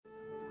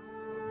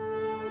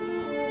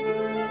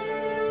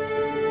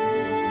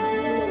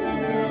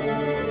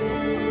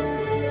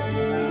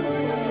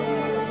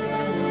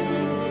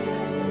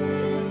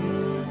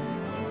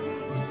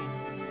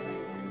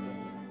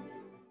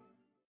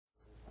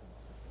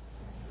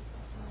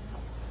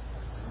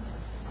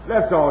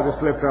Let's all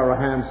just lift our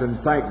hands and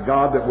thank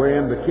God that we're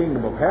in the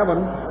kingdom of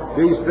heaven.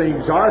 These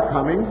things are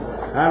coming.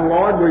 And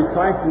Lord, we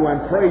thank you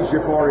and praise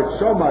you for it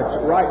so much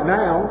right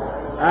now.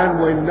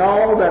 And we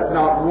know that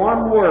not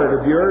one word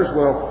of yours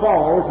will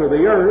fall to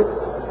the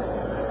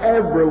earth.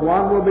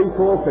 Everyone will be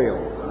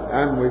fulfilled.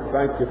 And we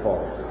thank you for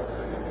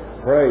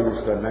it.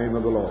 Praise the name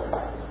of the Lord.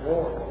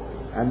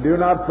 And do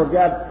not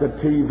forget the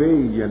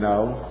TV, you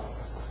know,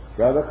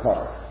 Brother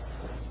Carter.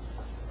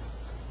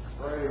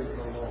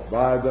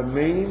 By the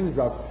means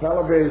of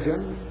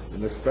television,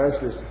 and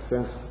especially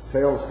since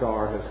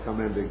Telstar has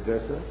come into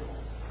existence,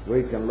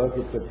 we can look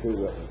at the two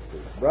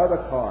witnesses. Brother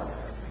Carter.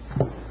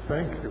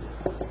 Thank you.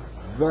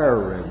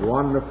 Very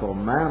wonderful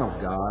man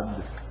of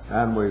God,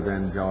 and we've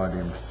enjoyed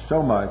him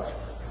so much,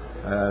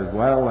 as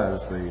well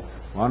as the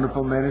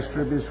wonderful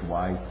ministry of his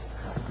wife,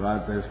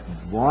 but this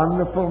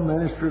wonderful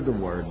ministry of the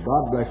Word.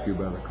 God bless you,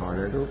 Brother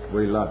Carter.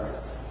 We love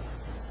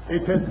you.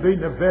 It has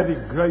been a very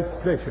great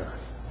pleasure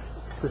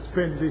to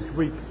spend this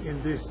week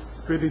in this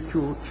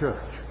spiritual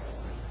church.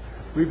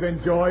 We've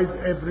enjoyed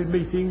every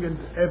meeting and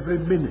every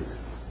minute.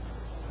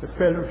 The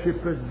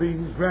fellowship has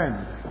been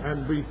grand,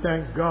 and we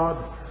thank God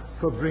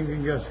for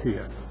bringing us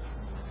here.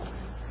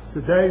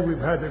 Today we've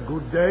had a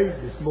good day.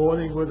 This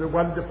morning was a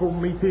wonderful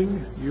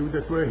meeting. You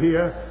that were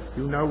here,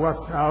 you know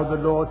how the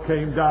Lord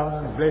came down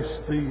and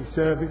blessed the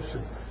service.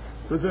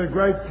 It was a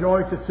great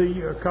joy to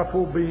see a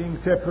couple being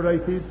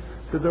separated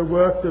to the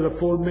work, to the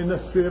full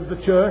ministry of the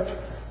church,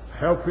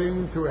 help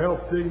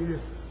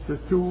the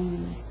two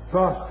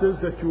pastors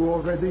that you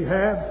already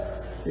have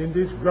in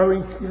this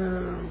growing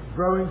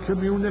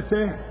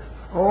community.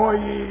 Oh,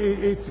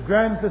 it's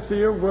grand to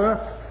see a work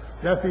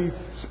that is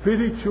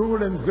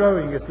spiritual and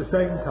growing at the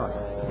same time.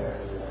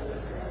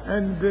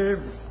 And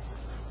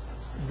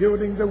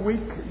during the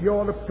week,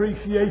 your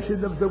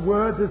appreciation of the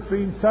Word has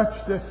been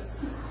such that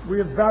we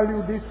have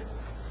valued it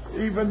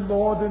even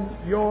more than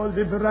your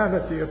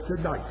liberality of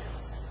tonight.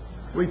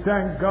 We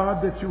thank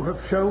God that you have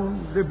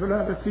shown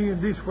liberality in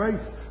this way.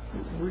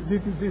 We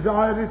didn't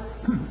desire it.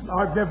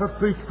 I've never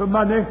preached for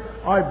money.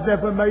 I've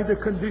never made a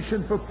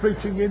condition for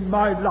preaching in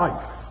my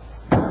life.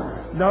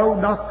 No,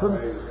 not from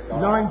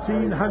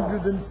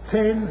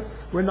 1910,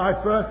 when I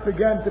first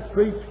began to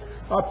preach,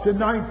 up to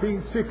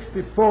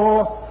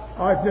 1964,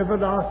 I've never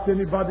asked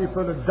anybody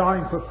for a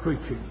dime for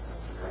preaching.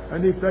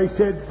 And if they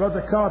said,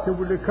 Brother Carter,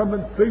 will you come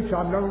and preach?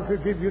 I'm not going to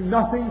give you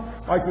nothing.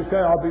 I could say,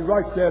 I'll be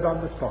right there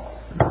on the spot.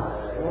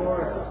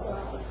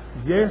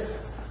 Yes,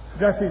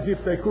 that is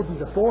if they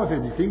couldn't afford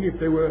anything. If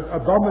they were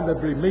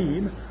abominably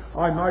mean,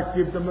 I might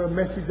give them a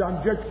message on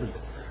judgment.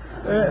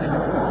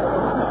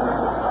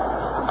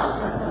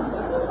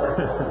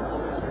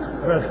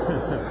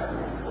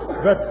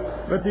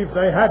 But if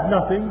they had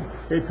nothing,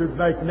 it would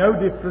make no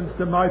difference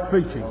to my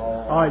preaching.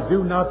 I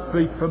do not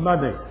preach for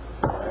money.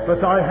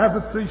 But I have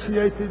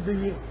appreciated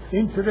the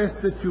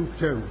interest that you've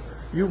shown.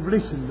 You've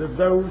listened to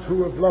those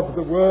who have loved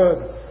the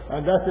Word,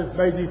 and that has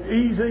made it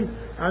easy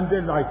and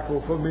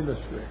delightful for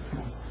ministry.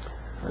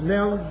 And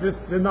now,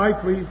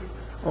 tonight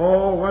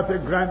oh, what a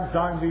grand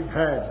time we've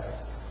had.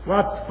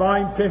 What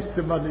fine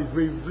testimonies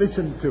we've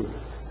listened to.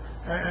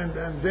 And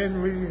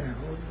then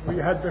we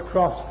had the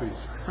Crosbys.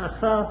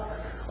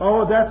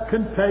 Oh, that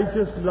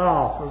contagious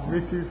laugh of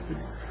Mrs.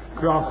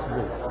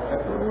 Crosby.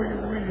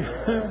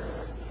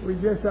 We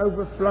just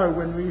overflow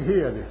when we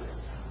hear it.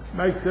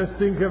 Makes us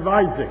think of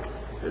Isaac.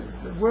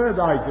 The word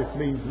Isaac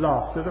means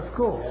laughter, of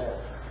course.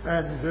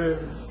 And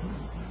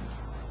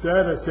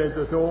Sarah said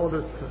that all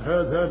that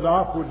heard her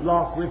laugh would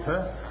laugh with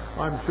her.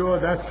 I'm sure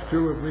that's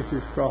true of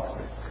Mrs.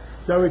 Crosby.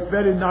 So it's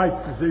very nice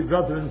to see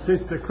Brother and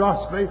Sister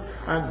Crosby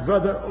and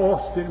Brother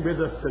Austin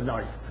with us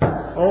tonight.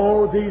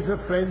 Oh, these are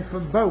friends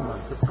from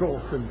Beaumont, of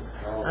course,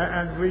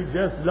 and we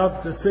just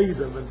love to see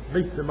them and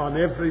meet them on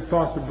every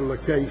possible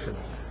occasion.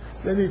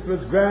 Then it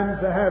was grand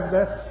to have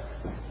that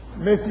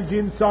message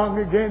in song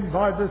again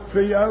by the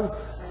trio.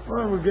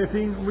 Well,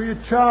 we're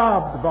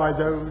charmed by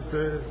those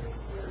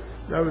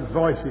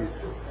voices,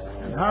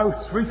 and how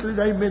sweetly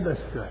they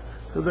minister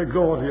to the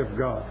glory of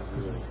God.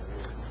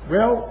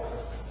 Well,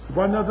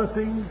 one other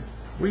thing,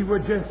 we were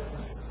just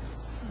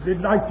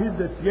delighted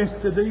that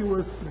yesterday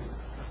was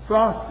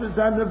Foster's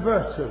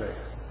anniversary.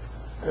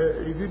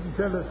 He didn't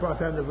tell us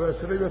what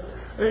anniversary, but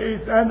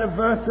it's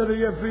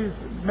anniversary of his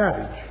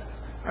marriage.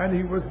 And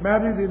he was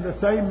married in the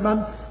same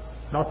month,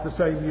 not the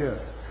same year,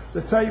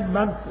 the same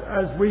month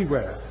as we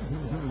were.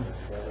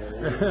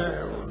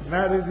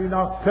 Married in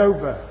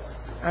October.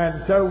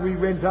 And so we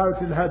went out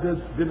and had a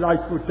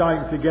delightful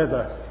time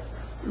together.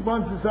 We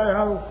want to say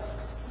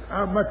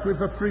how much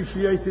we've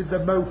appreciated the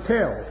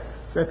motel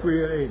that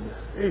we are in.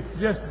 It's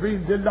just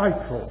been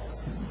delightful,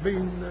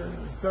 been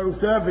so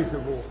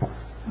serviceable.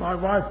 My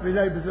wife's been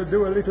able to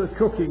do a little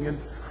cooking, and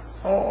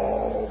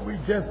we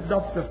just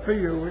love to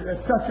feel a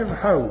touch of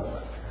home,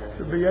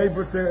 to be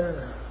able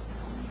to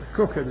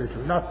cook a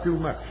little, not too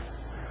much.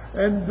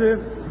 And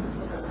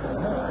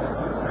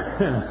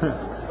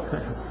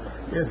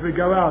yes, we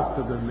go out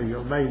for the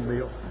main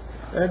meal.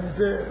 And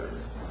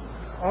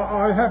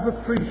I have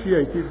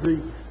appreciated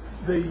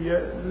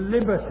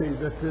liberty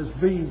that has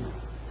been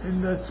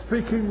in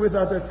speaking with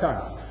other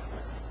tongues.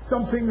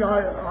 Something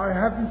I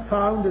haven't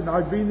found, and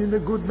I've been in a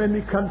good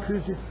many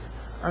countries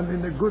and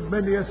in a good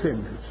many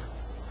assemblies.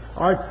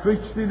 I've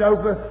preached in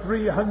over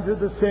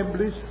 300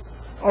 assemblies,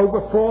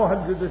 over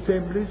 400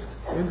 assemblies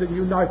in the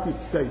United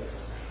States,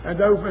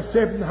 and over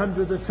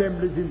 700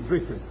 assemblies in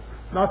Britain,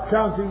 not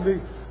counting the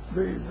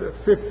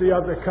 50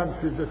 other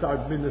countries that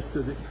I've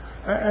ministered in.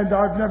 And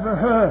I've never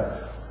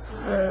heard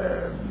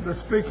the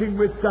speaking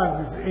with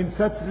tongues in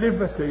such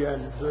liberty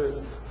and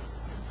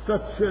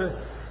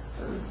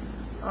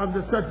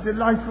under such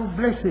delightful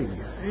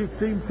blessing. It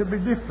seems to be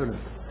different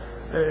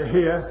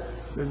here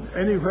than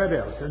anywhere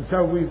else. And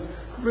so we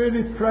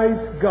really praise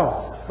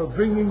God for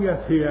bringing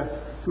us here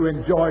to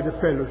enjoy the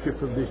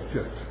fellowship of this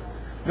church.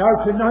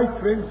 Now tonight,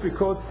 friends,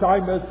 because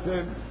time has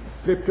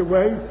slipped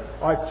away,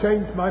 I've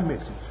changed my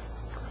message.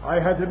 I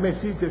had a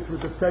message that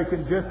would have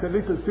taken just a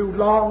little too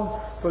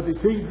long for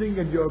this evening,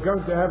 and you're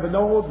going to have an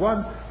old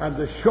one and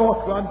a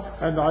short one,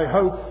 and I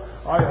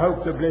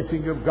hope the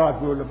blessing of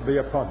God will be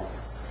upon it.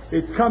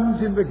 It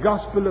comes in the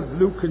Gospel of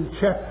Luke in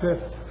chapter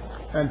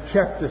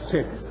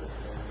 7,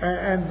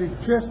 and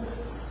it's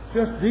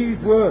just these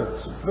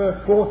words,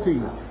 verse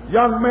 14.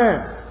 Young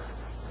man,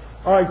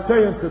 I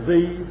say unto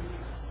thee,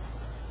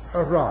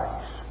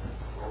 arise.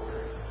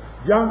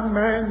 Young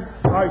man,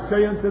 I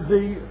say unto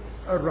thee,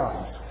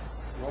 arise.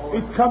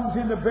 It comes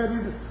in a very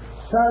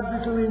sad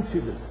little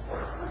incident.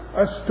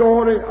 A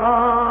story,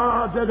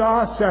 there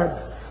are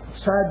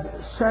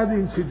sad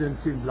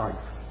incidents in life.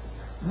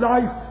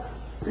 Life,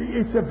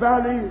 it's a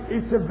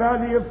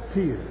valley of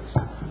tears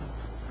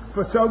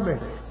for so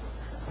many.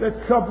 The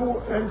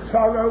trouble and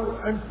sorrow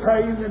and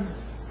pain and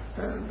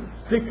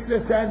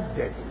sickness and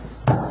death.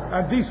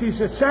 And this is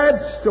a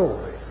sad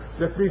story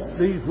that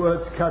these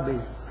words come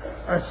in.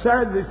 It's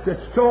the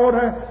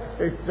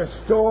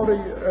story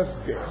of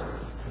death.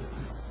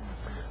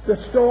 The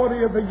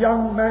story of a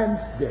young man's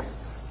death.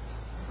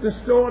 The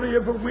story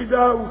of a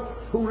widow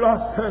who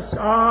lost her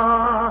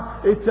son.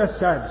 It's a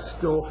sad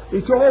story.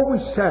 It's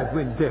always sad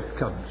when death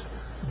comes.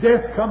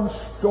 Death comes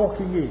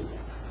stalking in.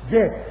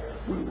 Death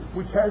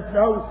which has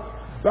no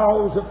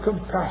bowels of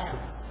compassion.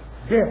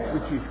 Death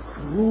which is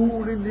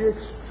cruel in the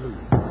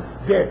extreme.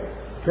 Death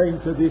came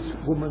to this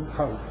woman's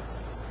home,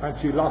 and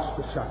she lost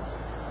a son.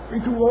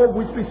 It will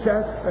always be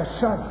sad, a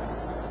son.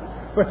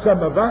 But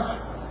some of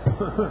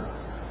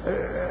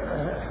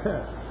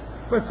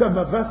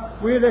us,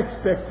 we're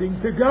expecting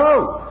to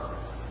go.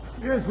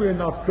 Yes, we're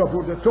not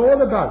troubled at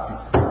all about it.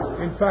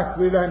 In fact,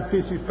 we're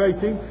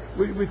anticipating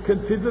with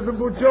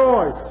considerable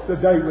joy the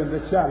day when the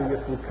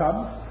chariot will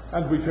come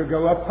and we shall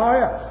go up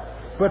higher.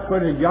 But for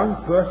a young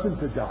person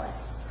to die,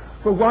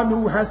 for one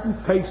who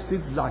hasn't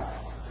tasted life,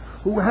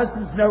 who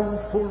hasn't known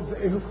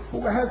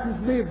who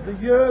hasn't lived the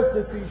years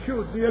that he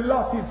should, the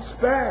allotted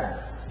span.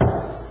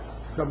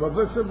 Some of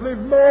us have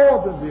lived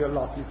more than the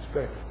allotted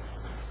span.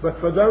 But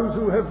for those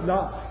who have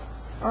not,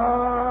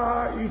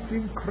 it's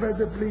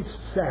incredibly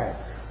sad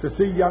to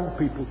see young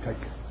people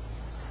taken.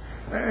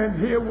 And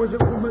here was a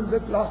woman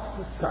that lost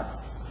a son.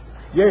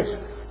 Yes,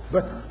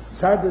 but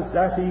sad as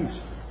that is,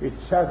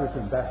 it's sadder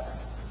than that.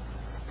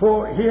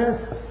 For here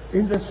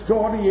in the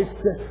story,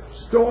 it's the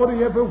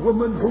story of a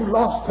woman who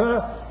lost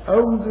her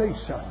only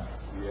son.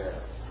 Yeah.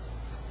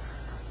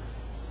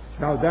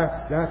 Now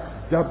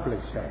that's doubly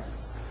sad,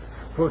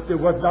 for there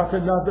was not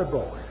another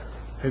boy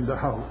in the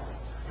house.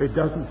 It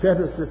doesn't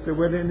tell us that there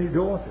were any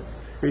daughters.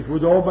 It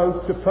would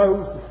almost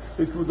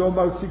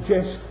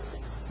suggest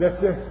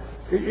that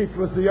it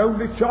was the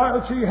only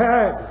child she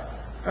had,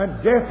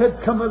 and death had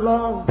come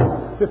along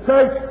to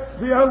take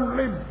the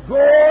only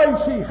boy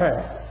she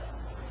had.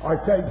 I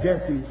say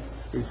death is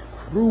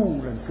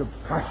cruel and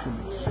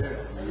compassionate.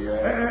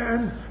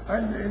 Yeah.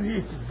 And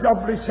it's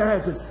doubly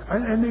sad,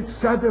 and it's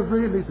sadder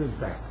really than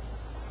that.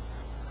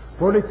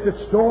 For it's the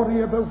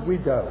story of a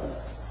widow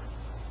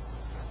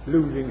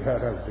losing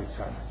her only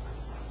son.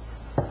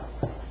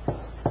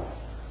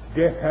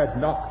 Death had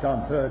knocked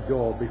on her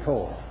door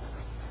before.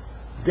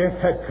 Death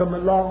had come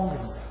along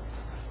and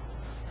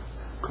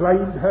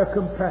claimed her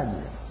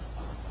companion,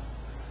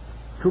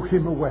 took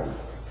him away,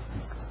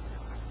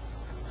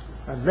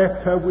 and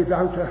left her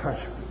without a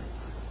husband.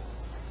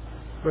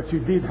 But she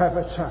did have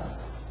a son,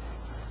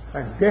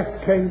 and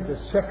death came the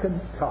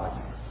second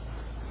time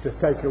to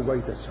take away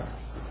the son.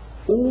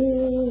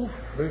 Oh,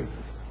 friend,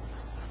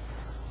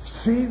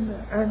 sin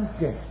and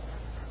death,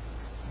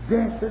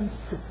 death and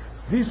sin.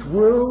 This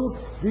world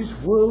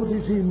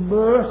is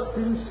immersed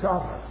in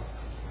sorrow.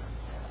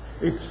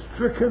 It's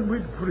stricken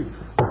with grief.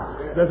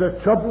 There are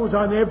troubles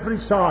on every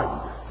side.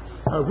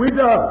 A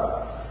widow.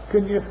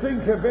 Can you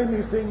think of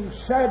anything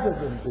sadder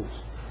than this?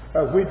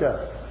 A widow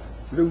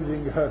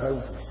losing her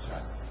only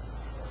son.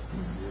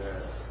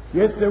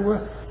 Yes, there were.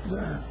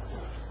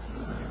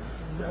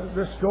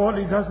 The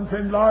story doesn't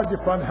enlarge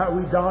upon how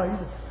he died.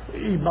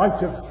 He might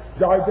have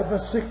died of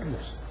a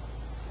sickness.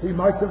 He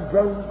might have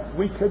grown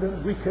weaker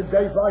and weaker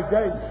day by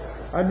day.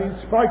 And in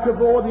spite of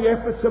all the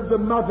efforts of the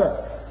mother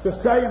to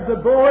save the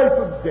boy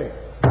from death,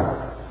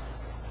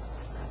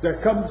 there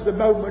comes the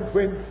moment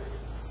when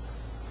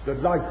the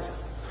light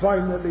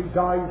finally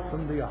dies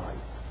from the eye.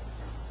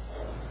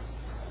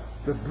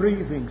 The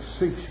breathing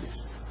ceases.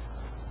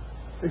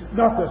 It's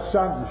not a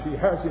son she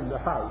has in the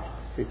house,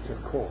 it's a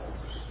corpse.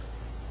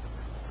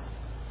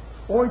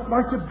 Or it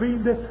might have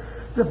been that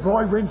the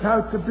boy went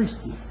out to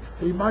business.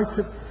 He might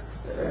have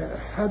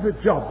had a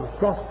job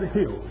across the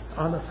hill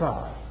on a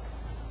farm.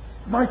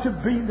 Might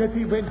have been that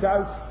he went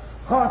out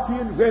hearty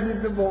and well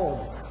in the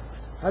morning,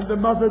 and the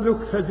mother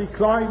looks as he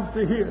climbs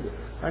the hill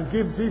and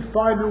gives his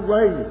final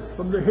wave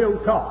from the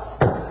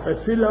hilltop, a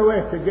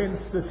silhouette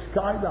against the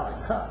skyline.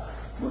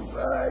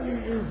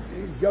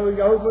 He's going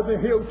over the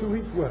hill to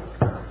his work,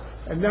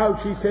 and now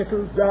she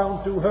settles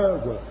down to her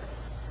work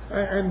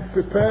and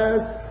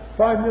prepares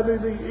finally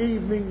the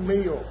evening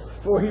meal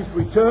for his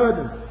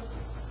return,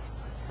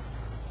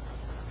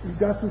 and he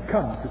doesn't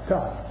come to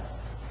time.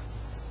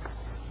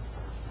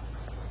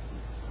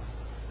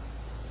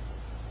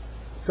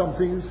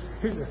 Something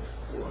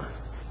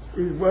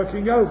is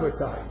working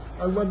overtime.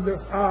 I wonder,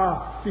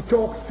 she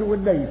talks to a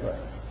neighbor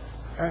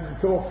and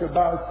talks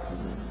about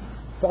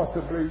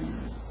possibly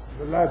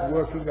the lad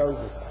working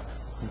overtime.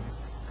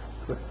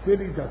 But still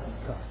he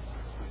doesn't come.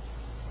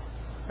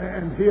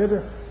 And here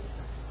the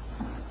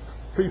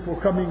people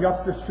coming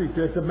up the street,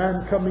 there's a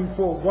man coming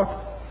forward.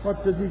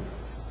 What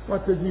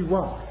does he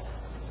want?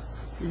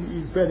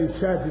 He's very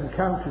sad in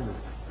countenance.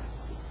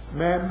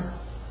 Ma'am,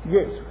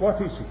 yes,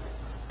 what is it?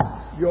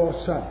 Your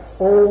son.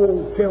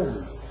 Oh, tell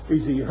me,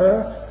 is he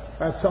hurt?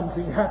 Has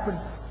something happened?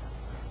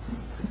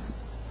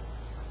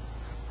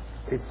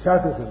 It's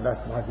sadder than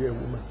that, my dear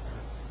woman.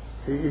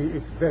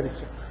 It's very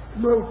sad.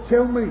 No,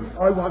 tell me,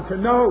 I want to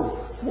know.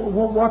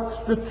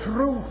 What's the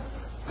truth?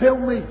 Tell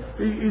me,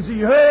 is he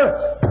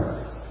hurt?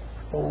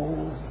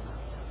 Oh,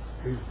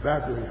 he's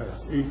badly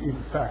hurt.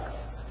 In fact,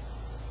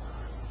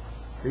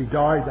 he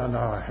died on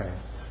our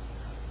hands.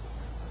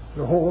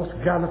 The horse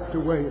galloped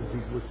away and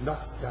he was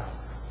knocked down,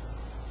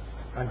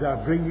 and they're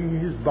bringing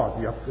his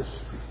body up the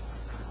street.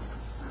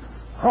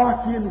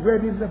 Hearty and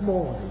red in the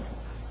morning,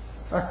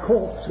 a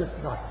corpse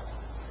at night.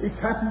 It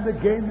happened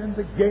again and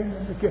again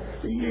and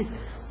again.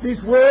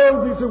 This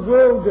world is a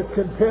world that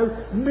can tell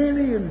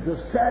millions of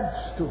sad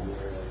stories.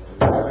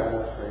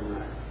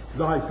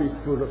 Life is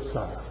full of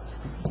sorrow.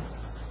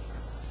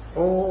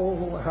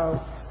 Oh,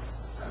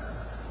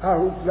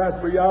 how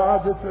glad we are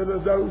that there are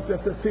those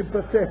that are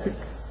sympathetic,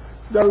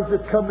 those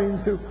that come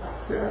in to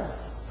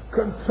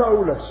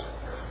console us,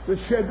 to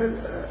shed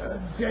a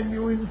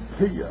genuine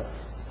tear.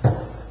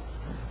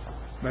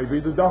 Maybe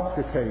the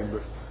doctor came,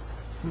 but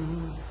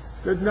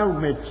there's no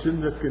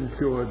medicine that can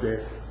cure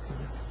death.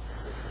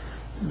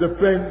 The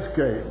friends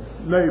came,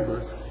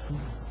 neighbors,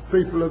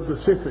 people of the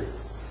city,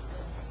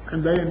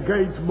 and they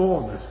engage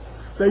mourners.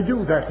 They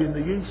do that in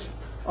the East.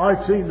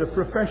 I've seen the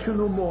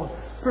professional mourners.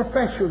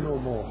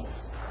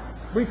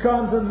 We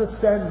can't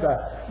understand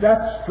that.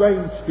 That's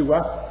strange to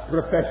us,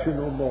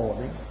 professional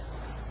mourning.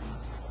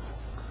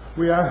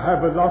 We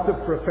have a lot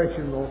of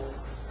professional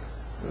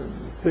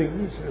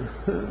things,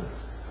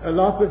 a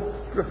lot of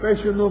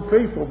professional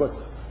people, but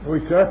we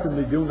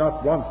certainly do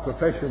not want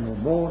professional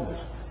mourners.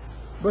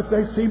 But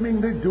they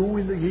seemingly do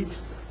in the East.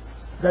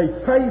 They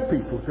pay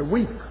people to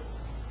weep.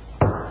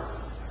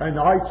 And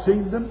I've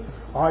seen them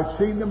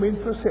in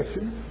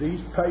procession,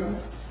 these paid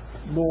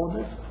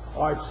mourners.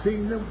 I've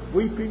seen them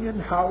weeping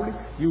and howling.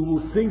 You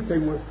would think they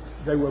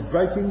were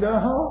breaking their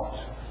hearts.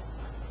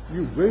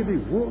 You really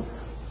would.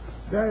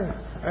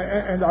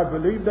 And I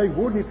believe they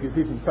would if you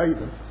didn't pay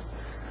them.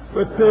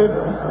 But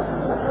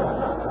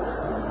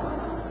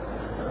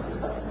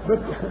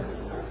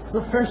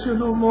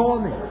professional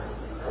mourning,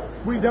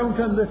 we don't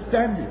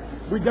understand it.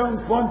 We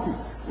don't want it.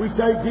 We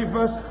say, give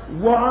us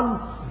one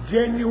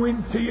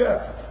genuine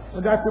tear,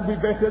 and that would be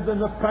better than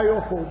the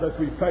pailful that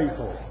we pay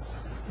for.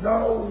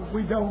 No,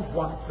 we don't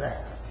want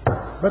that.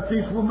 But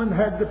this woman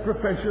had the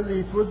profession,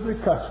 it was the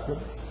custom.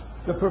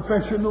 The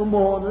professional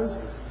mourners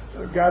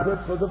gathered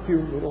for the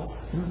funeral,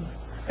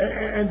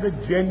 and the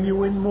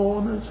genuine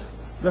mourners,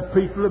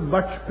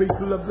 much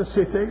people of the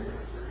city,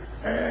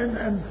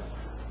 and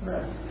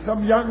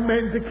some young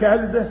men to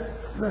carry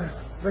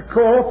the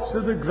corpse to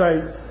the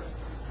grave.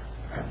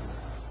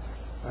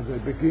 And they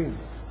begin.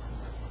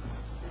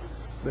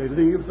 They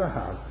leave the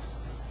house.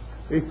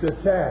 It's a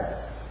sad,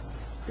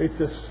 it's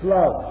a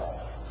slow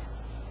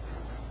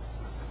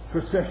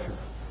procession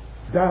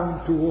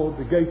down toward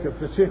the gate of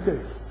the city.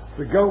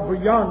 To go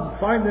beyond,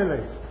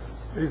 finally,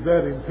 is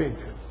their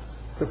intention.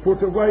 To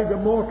put away the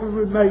mortal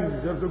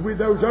remains of the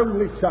widow's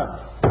only son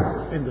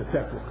in the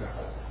sepulchre.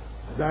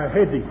 They're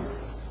heading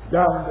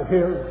down the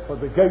hill for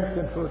the gate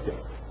and for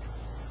death.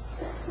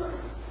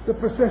 The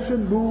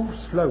procession moves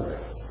slowly.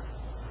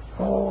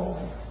 Oh,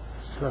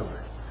 slowly.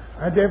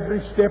 And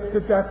every step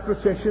that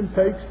procession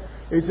takes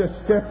is a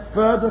step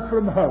further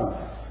from home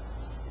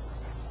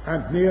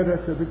and nearer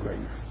to the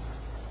grave.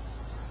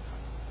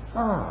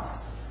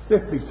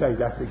 Let me say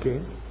that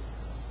again.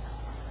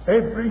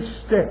 Every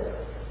step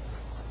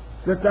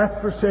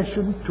that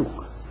procession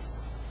took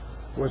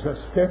was a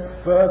step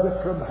further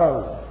from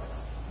home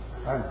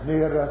and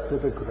nearer to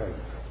the grave.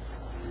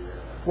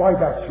 Why,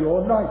 that's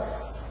your life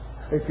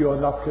if you're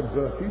not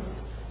converted.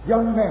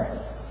 Young man,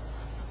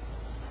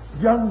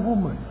 young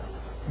woman,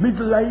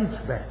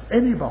 middle-aged man,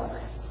 anybody,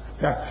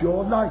 that's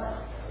your life.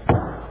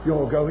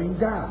 You're going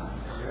down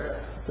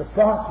the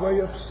pathway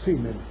of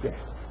sin and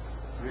death.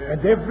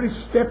 And every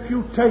step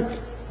you take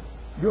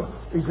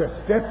is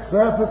a step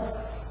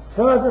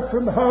further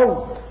from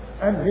home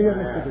and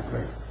nearer to the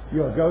grave.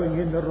 You're going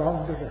in the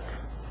wrong direction.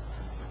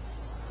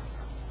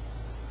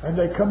 And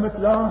they come at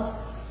last,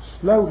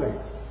 slowly,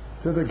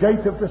 to the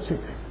gate of the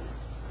city.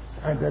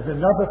 And there's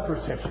another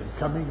procession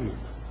coming in.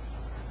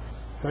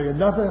 Say,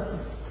 another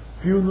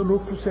funeral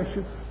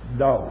procession?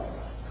 No.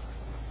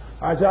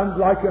 As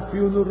unlike a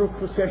funeral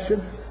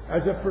procession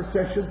as a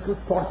procession could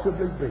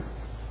possibly be.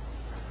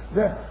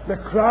 The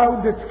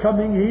crowd that's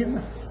coming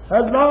in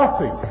are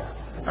laughing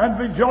and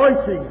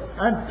rejoicing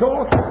and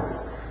talking.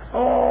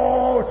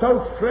 Oh,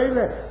 so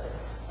freely.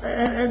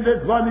 And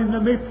there's one in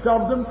the midst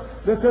of them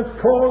that has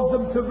caused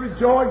them to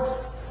rejoice.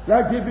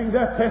 They're giving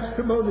their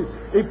testimony.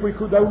 If we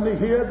could only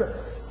hear them,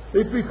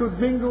 if we could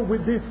mingle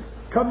with this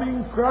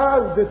coming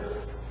crowd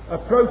that's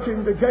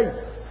approaching the gate,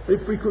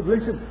 if we could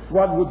listen,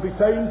 one would be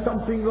saying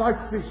something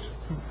like this.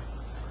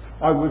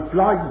 I was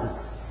blinded.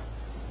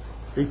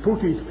 He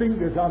put his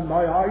fingers on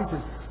my eyes,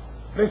 and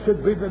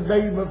blessed be the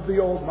name of the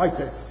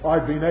Almighty,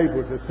 I've been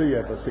able to see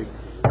ever since.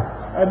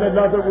 And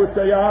another would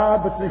say,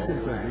 but listen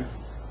to me.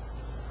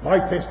 My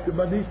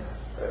testimony,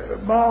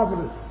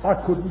 marvelous. I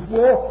couldn't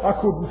walk. I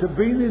couldn't have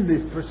been in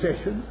this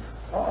procession.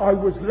 I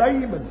was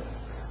lame, and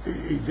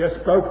he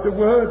just spoke the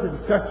word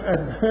and touched,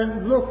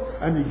 and look,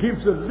 and he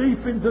gives a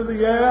leap into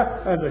the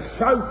air and a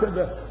shout and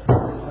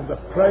the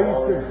praise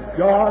to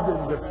God,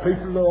 and the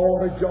people are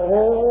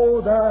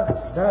all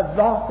they're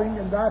laughing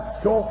and they're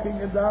talking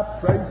and they're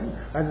praising.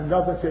 And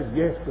another said,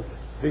 yes, but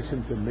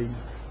listen to me.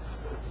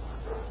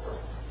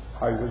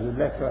 I was a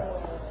leper.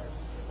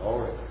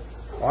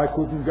 I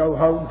couldn't go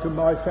home to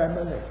my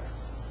family.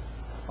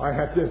 I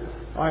had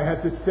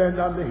to stand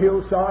on the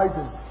hillside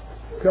and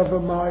cover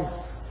my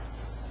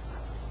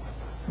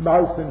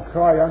mouth and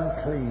cry,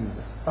 unclean,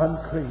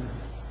 unclean.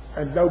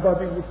 And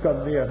nobody would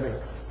come near me.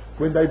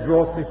 When they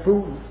brought me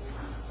food,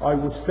 I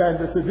would stand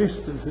at a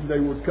distance, and they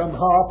would come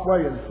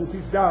halfway and put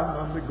it down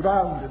on the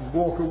ground and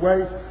walk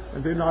away,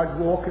 and then I'd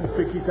walk and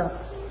pick it up.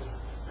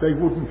 They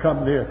wouldn't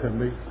come near to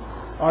me.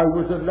 I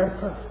was a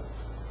leper.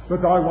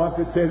 But I want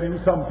to tell him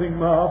something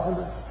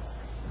marvelous.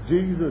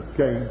 Jesus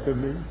came to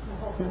me.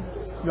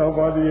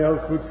 Nobody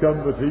else would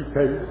come, but he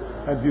came.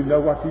 And you know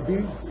what he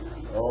did?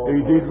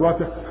 He did what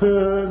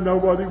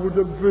nobody would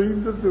have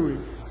dreamed of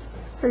doing.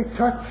 He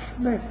touched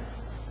me.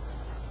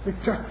 He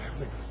touched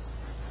me.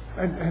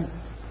 And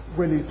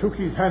when he took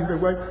his hand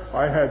away,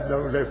 I had no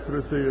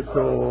leprosy at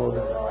all.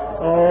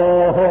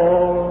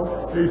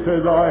 Oh, he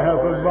said, I have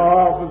a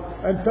marvel.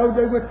 And so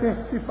they were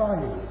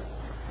testifying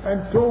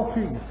and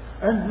talking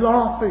and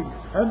laughing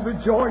and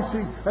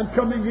rejoicing and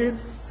coming in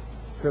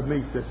to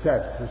meet the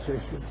sad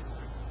procession.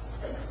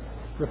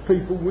 The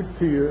people with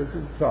tears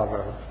and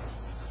sorrow,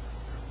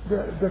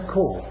 the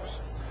corpse,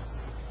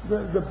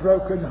 the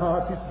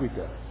broken-hearted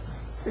widow.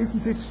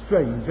 Isn't it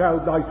strange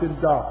how light and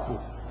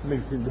darkness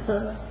meet in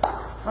there?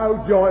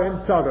 How joy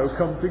and sorrow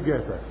come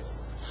together.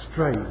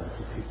 Strange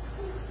it is.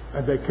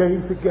 And they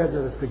came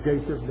together at the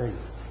gate of Nain.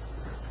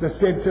 The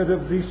center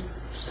of this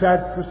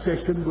sad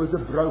procession was a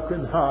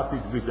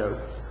broken-hearted widow.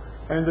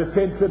 And the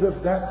center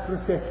of that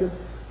procession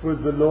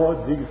was the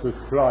Lord Jesus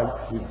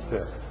Christ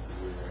himself.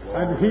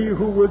 And he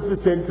who was the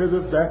center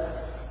of that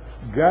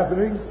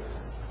gathering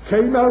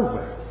came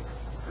over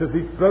to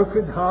this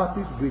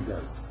broken-hearted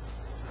widow.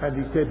 And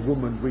he said,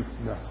 woman, weep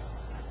not.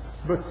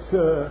 But,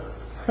 sir,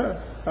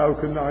 how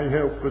can I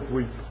help but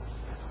weep?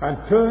 And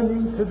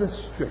turning to the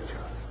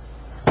stretcher,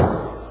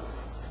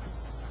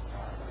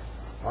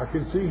 I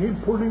can see him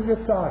pulling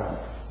aside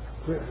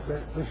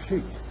the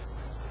sheet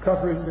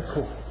covering the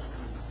corpse,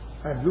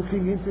 and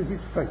looking into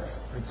his face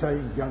and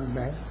saying, young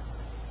man,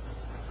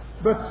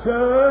 but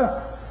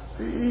sir,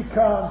 he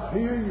can't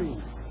hear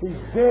you.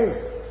 He's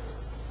dead.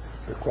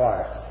 The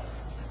choir.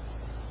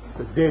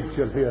 The dead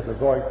shall hear the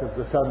voice of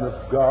the Son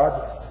of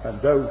God, and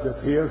those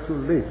that hear shall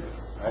live.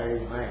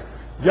 Amen.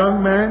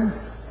 Young man,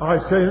 I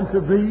say unto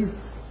thee,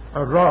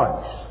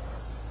 arise.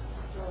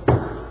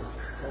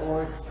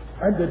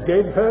 And the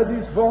dead heard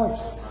his voice.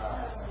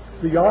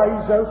 The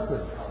eyes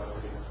opened.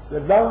 The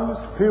lungs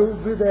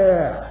filled with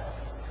air.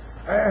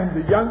 And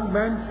the young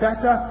man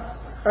sat up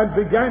and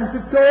began to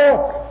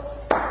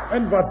talk.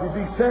 And what did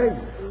he say?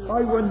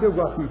 I wonder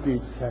what he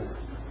did say.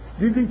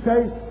 Did he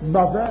say,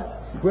 Mother,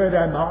 where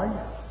am I?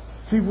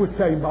 She would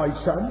say, my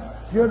son,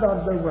 you're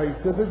on the way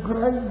to the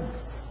grave.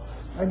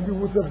 And you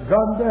would have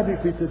gone there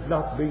if it had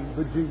not been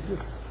for Jesus.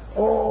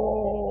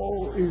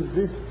 Oh, is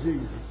this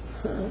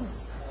Jesus?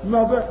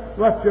 Mother,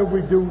 what shall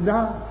we do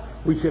now?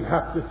 We should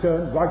have to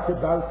turn right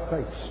about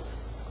face.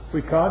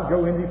 We can't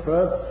go any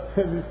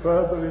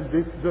further in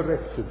this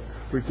direction.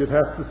 We should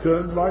have to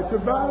turn right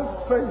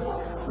about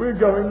face. We're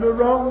going the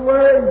wrong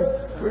way.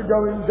 We're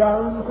going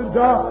down to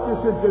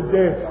darkness and to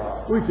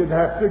death. We should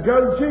have to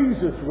go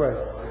Jesus' way.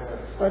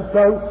 And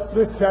so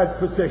the sad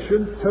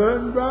procession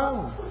turned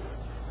round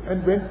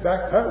and went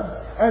back home.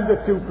 And the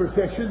two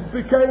processions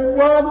became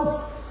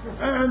one.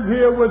 And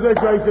here was a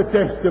greater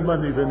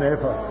testimony than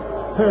ever.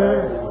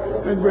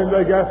 And when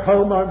they got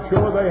home, I'm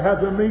sure they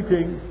had a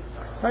meeting.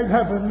 They'd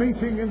have a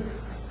meeting, and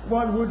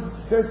one would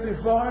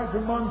testify to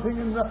one thing,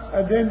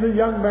 and then the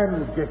young man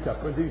would get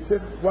up and he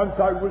said, once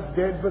I was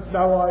dead, but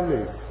now I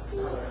live.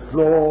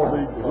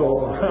 Glory,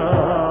 glory.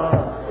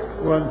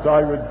 Once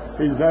I would.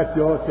 Is that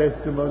your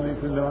testimony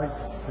tonight,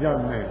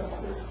 young man?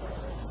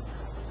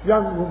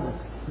 Young woman,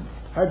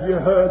 have you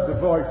heard the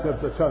voice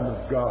of the Son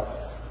of God?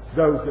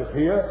 Those that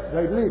hear,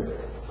 they live.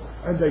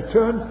 And they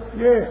turn,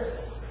 yes,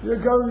 you're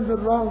going the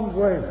wrong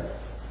way.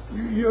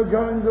 You're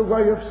going the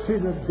way of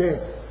sin and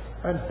death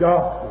and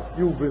darkness.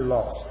 You'll be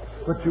lost.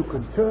 But you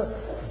can turn.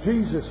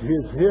 Jesus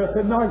is here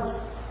tonight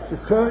to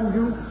turn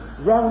you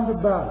round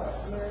about.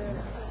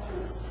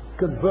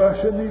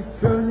 Conversion is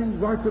turning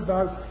right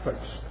about face.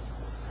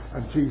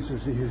 And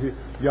Jesus is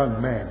a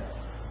young man.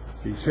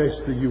 He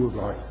says to you,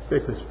 right,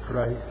 let us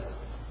pray.